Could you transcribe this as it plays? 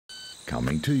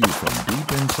Coming to you from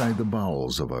deep inside the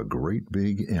bowels of a great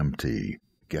big empty.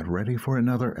 Get ready for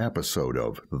another episode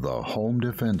of The Home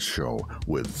Defense Show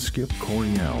with Skip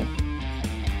Coryell.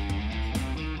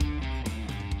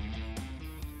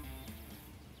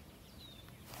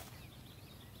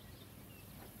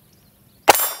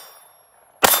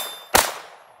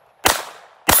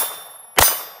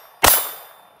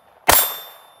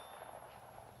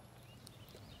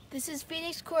 This is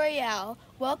Phoenix Coryell.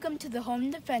 Welcome to the Home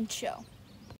Defense Show.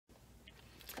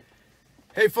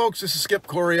 Hey folks, this is Skip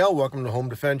Coryell. Welcome to Home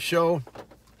Defense Show.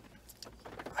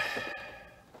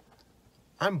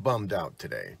 I'm bummed out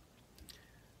today.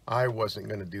 I wasn't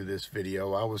going to do this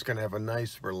video. I was going to have a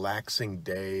nice relaxing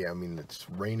day. I mean, it's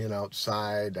raining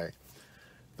outside. I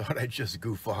thought I'd just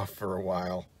goof off for a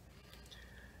while.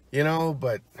 You know,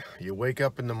 but you wake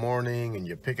up in the morning and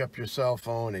you pick up your cell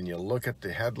phone and you look at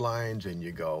the headlines and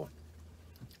you go,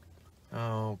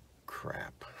 oh,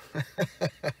 crap.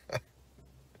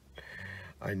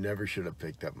 I never should have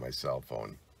picked up my cell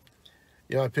phone.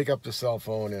 You know, I pick up the cell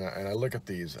phone and I look at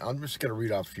these. I'm just going to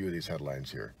read off a few of these headlines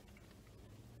here.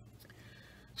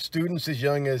 Students as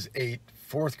young as 8,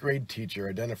 fourth grade teacher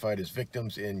identified as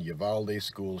victims in Uvalde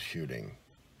school shooting.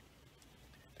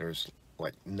 There's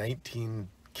like 19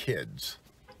 kids,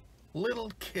 little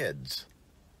kids,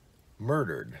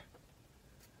 murdered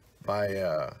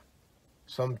by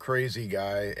some crazy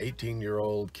guy,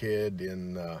 18-year-old kid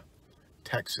in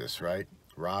Texas, right?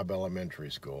 Robb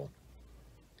Elementary School.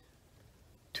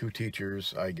 2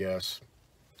 teachers, I guess.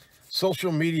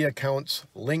 Social media accounts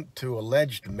linked to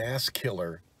alleged mass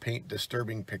killer paint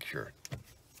disturbing picture.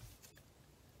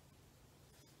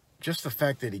 Just the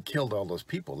fact that he killed all those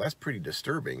people, that's pretty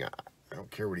disturbing. I don't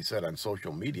care what he said on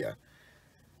social media.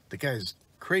 The guy's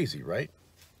crazy, right?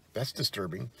 That's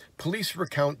disturbing. Police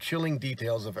recount chilling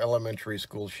details of elementary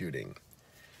school shooting.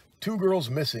 2 girls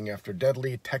missing after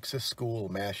deadly Texas school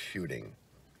mass shooting.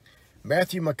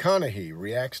 Matthew McConaughey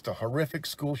reacts to horrific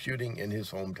school shooting in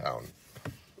his hometown.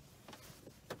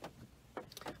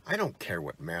 I don't care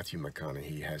what Matthew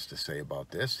McConaughey has to say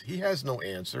about this. He has no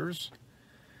answers.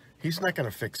 He's not going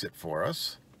to fix it for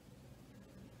us.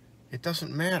 It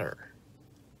doesn't matter.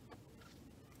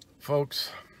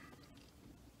 Folks,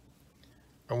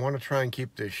 I want to try and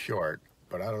keep this short,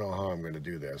 but I don't know how I'm going to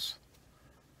do this.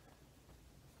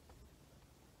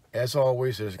 As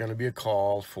always, there's going to be a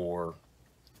call for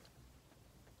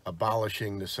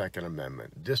abolishing the Second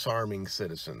Amendment, disarming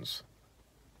citizens.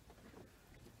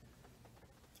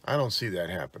 I don't see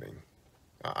that happening.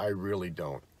 I really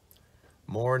don't.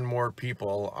 More and more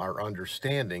people are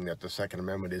understanding that the Second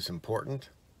Amendment is important,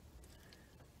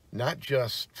 not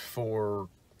just for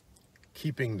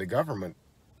keeping the government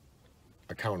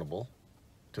accountable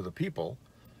to the people,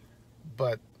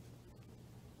 but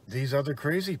these other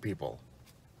crazy people.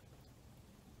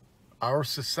 Our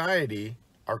society,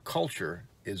 our culture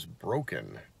is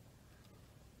broken.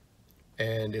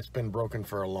 And it's been broken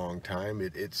for a long time.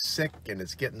 It's sick and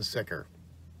it's getting sicker.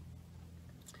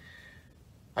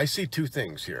 I see 2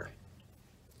 things here.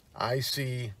 I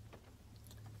see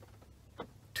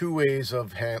 2 ways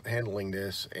of handling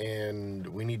this, and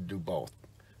we need to do both.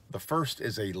 The first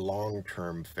is a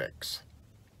long-term fix.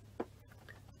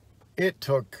 It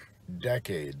took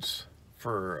decades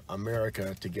for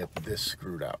America to get this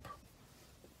screwed up.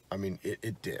 I mean,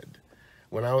 it did.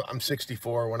 I'm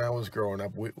 64. When I was growing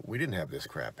up, we didn't have this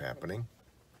crap happening.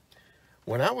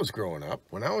 When I was growing up,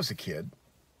 when I was a kid,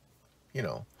 you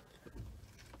know,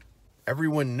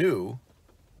 everyone knew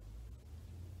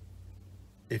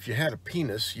if you had a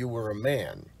penis, you were a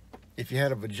man. If you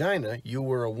had a vagina, you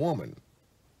were a woman.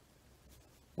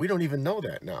 We don't even know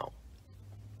that now.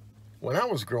 When I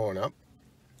was growing up,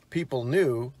 people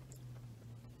knew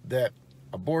that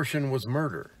abortion was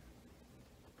murder.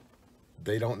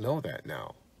 They don't know that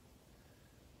now.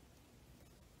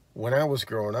 When I was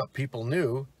growing up, people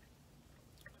knew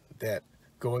that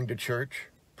going to church,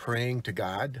 praying to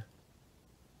God,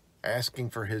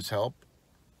 asking for his help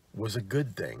was a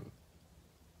good thing.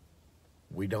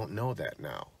 We don't know that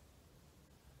now.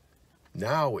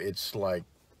 Now it's like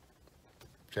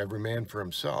it's every man for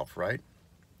himself, right?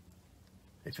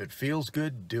 If it feels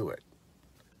good, do it.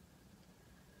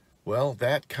 Well,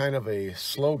 that kind of a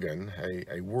slogan,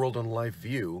 a world and life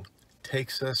view,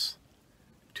 takes us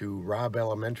to Robb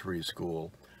Elementary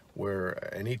School, where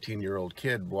an 18-year-old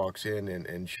kid walks in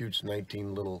and shoots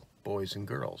 19 little boys and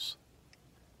girls.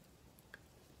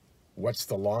 What's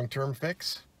the long-term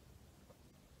fix?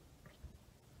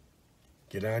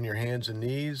 Get on your hands and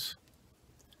knees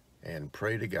and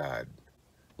pray to God.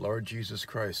 Lord Jesus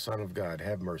Christ, Son of God,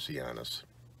 have mercy on us.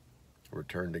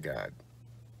 Return to God.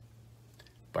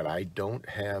 But I don't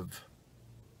have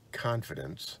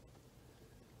confidence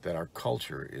that our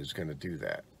culture is going to do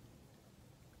that,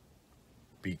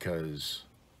 because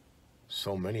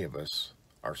so many of us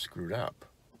are screwed up.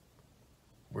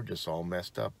 We're just all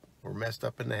messed up. We're messed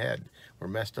up in the head. We're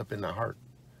messed up in the heart.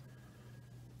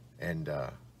 And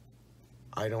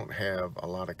I don't have a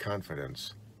lot of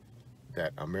confidence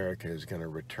that America is going to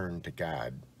return to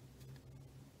God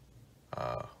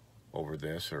over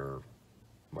this or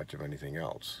much of anything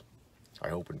else. I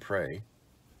hope and pray,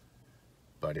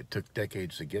 but it took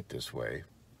decades to get this way.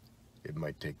 It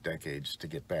might take decades to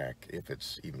get back, if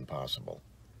it's even possible.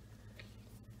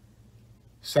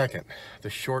 Second, the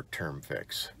short-term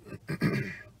fix.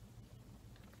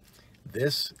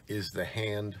 This is the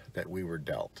hand that we were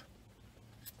dealt.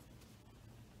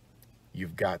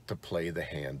 You've got to play the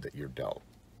hand that you're dealt.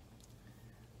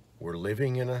 We're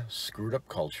living in a screwed up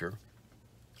culture,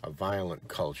 a violent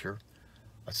culture,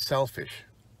 a selfish,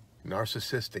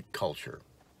 narcissistic culture.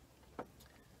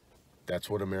 That's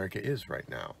what America is right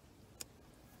now.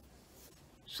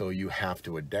 So you have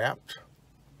to adapt.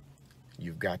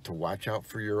 You've got to watch out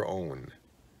for your own.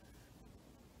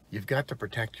 You've got to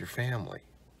protect your family.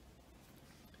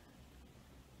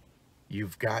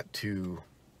 You've got to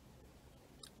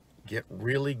get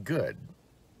really good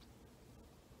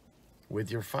with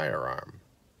your firearm.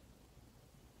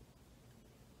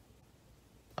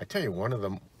 I tell you, one of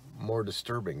the more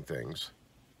disturbing things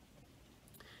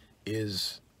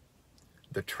is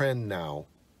the trend now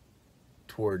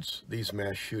towards these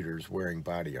mass shooters wearing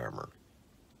body armor.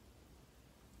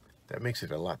 That makes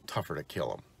it a lot tougher to kill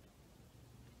them.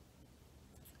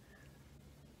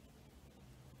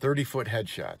 30-foot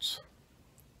headshots.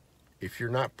 If you're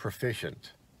not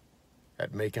proficient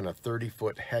at making a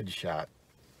 30-foot headshot,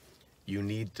 you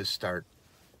need to start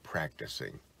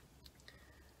practicing.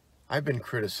 I've been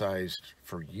criticized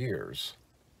for years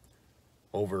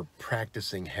over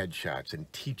practicing headshots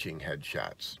and teaching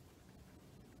headshots,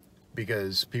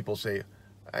 because people say,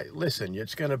 listen,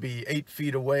 it's going to be 8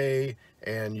 feet away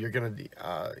and you're going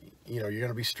to, you're going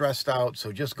to be stressed out.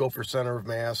 So just go for center of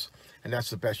mass. And that's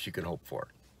the best you can hope for.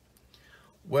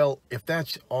 Well, if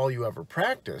that's all you ever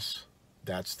practice,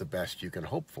 that's the best you can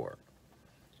hope for.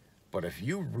 But if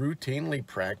you routinely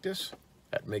practice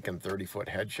at making 30-foot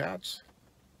headshots,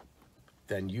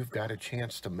 then you've got a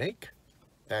chance to make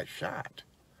that shot.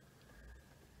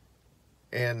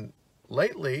 And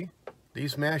lately,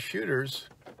 these mass shooters,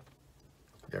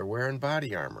 they're wearing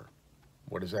body armor.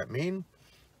 What does that mean?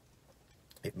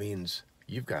 It means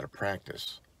you've got to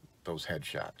practice those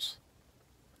headshots,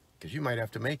 because you might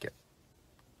have to make it.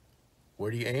 Where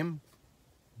do you aim?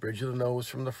 Bridge of the nose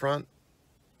from the front,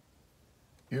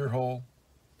 ear hole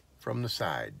from the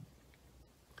side.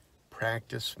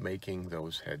 Practice making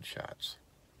those headshots.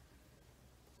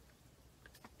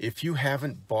 If you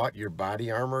haven't bought your body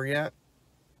armor yet,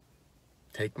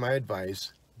 take my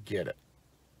advice, get it.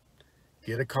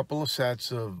 Get a couple of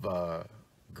sets of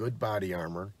good body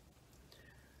armor,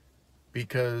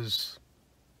 because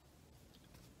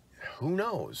who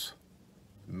knows?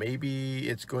 Maybe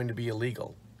it's going to be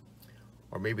illegal,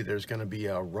 or maybe there's going to be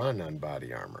a run on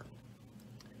body armor.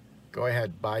 Go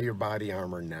ahead, buy your body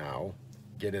armor now.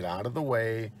 Get it out of the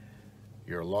way.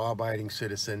 You're a law-abiding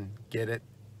citizen. Get it.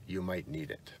 You might need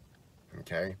it.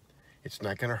 Okay? It's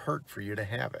not going to hurt for you to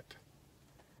have it.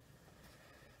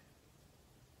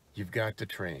 You've got to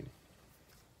train.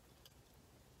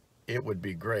 It would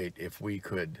be great if we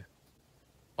could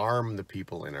arm the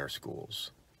people in our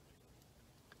schools.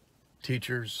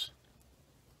 Teachers,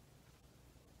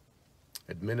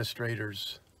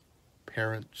 administrators,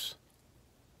 parents.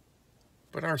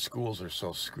 But our schools are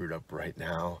so screwed up right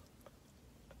now.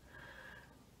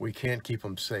 We can't keep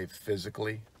them safe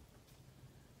physically.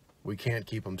 We can't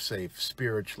keep them safe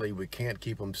spiritually. We can't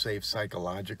keep them safe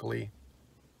psychologically.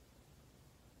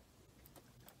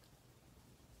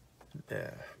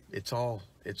 It's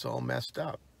all messed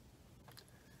up.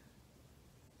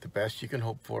 The best you can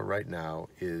hope for right now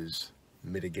is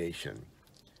mitigation.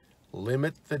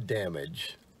 Limit the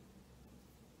damage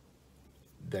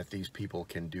that these people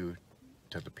can do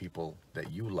to the people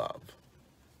that you love.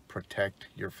 Protect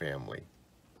your family.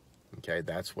 Okay,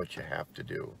 that's what you have to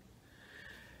do.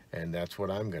 And that's what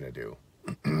I'm going to do.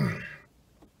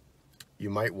 You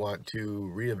might want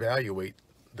to reevaluate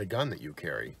the gun that you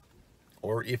carry,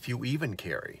 or if you even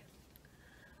carry.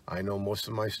 I know most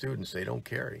of my students, they don't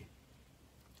carry.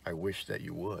 I wish that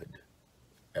you would,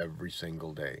 every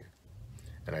single day.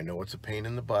 And I know it's a pain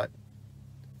in the butt.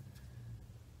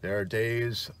 There are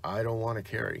days I don't want to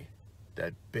carry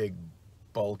that big,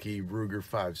 bulky Ruger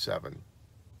 5.7.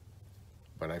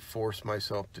 But I force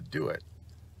myself to do it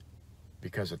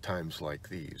because of times like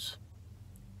these.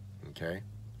 Okay?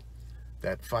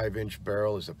 That 5-inch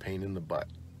barrel is a pain in the butt.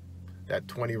 That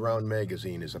 20-round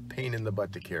magazine is a pain in the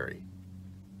butt to carry.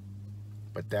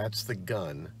 But that's the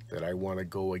gun that I want to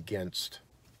go against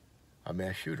a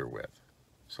mass shooter with.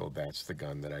 So that's the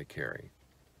gun that I carry.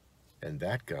 And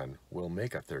that gun will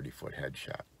make a 30-foot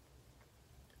headshot.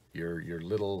 Your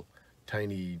little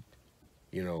tiny,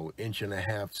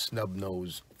 1.5-inch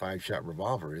snub-nosed 5-shot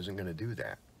revolver isn't going to do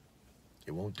that.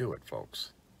 It won't do it,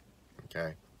 folks.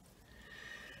 Okay?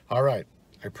 All right.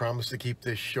 I promise to keep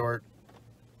this short.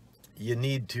 You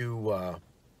need to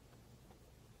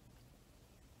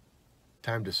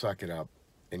time to suck it up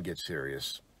and get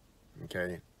serious.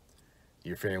 Okay?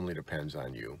 Your family depends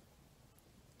on you.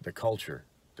 The culture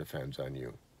depends on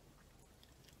you.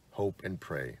 Hope and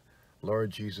pray.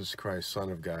 Lord Jesus Christ, Son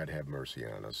of God, have mercy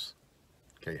on us.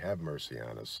 Okay, have mercy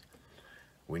on us.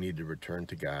 We need to return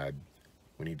to God.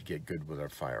 We need to get good with our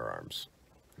firearms.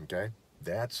 Okay?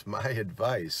 That's my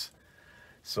advice.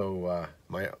 So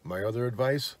my other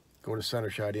advice, go to Center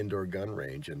Shot Indoor Gun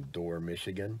Range in Dorr,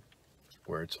 Michigan,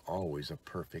 where it's always a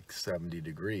perfect 70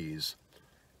 degrees,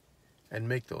 and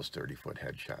make those 30-foot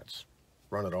headshots.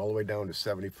 Run it all the way down to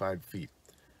 75 feet.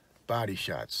 Body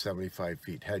shots, 75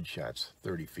 feet. Headshots,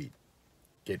 30 feet.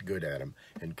 Get good at them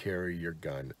and carry your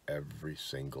gun every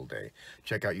single day.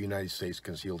 Check out United States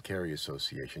Concealed Carry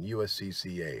Association,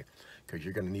 USCCA, because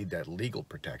you're going to need that legal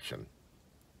protection,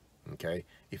 okay,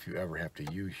 if you ever have to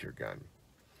use your gun.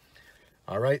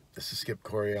 All right, this is Skip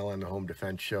Coryell on the Home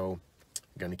Defense Show.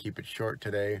 I'm going to keep it short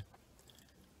today,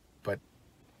 but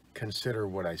consider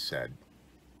what I said,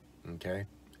 okay?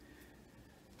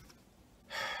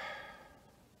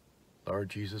 Lord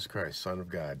Jesus Christ, Son of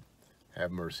God,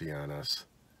 have mercy on us.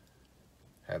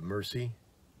 Have mercy,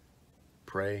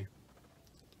 pray,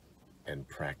 and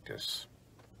practice.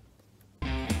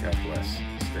 God bless.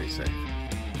 Stay safe.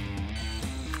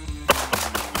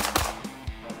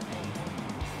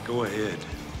 Go ahead.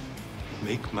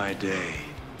 Make my day.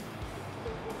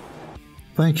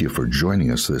 Thank you for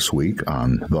joining us this week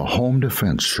on The Home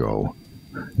Defense Show.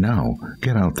 Now,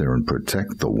 get out there and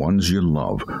protect the ones you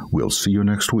love. We'll see you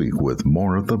next week with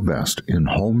more of the best in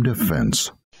home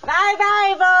defense.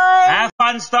 Bye-bye, boys! Have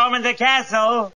fun storming the castle!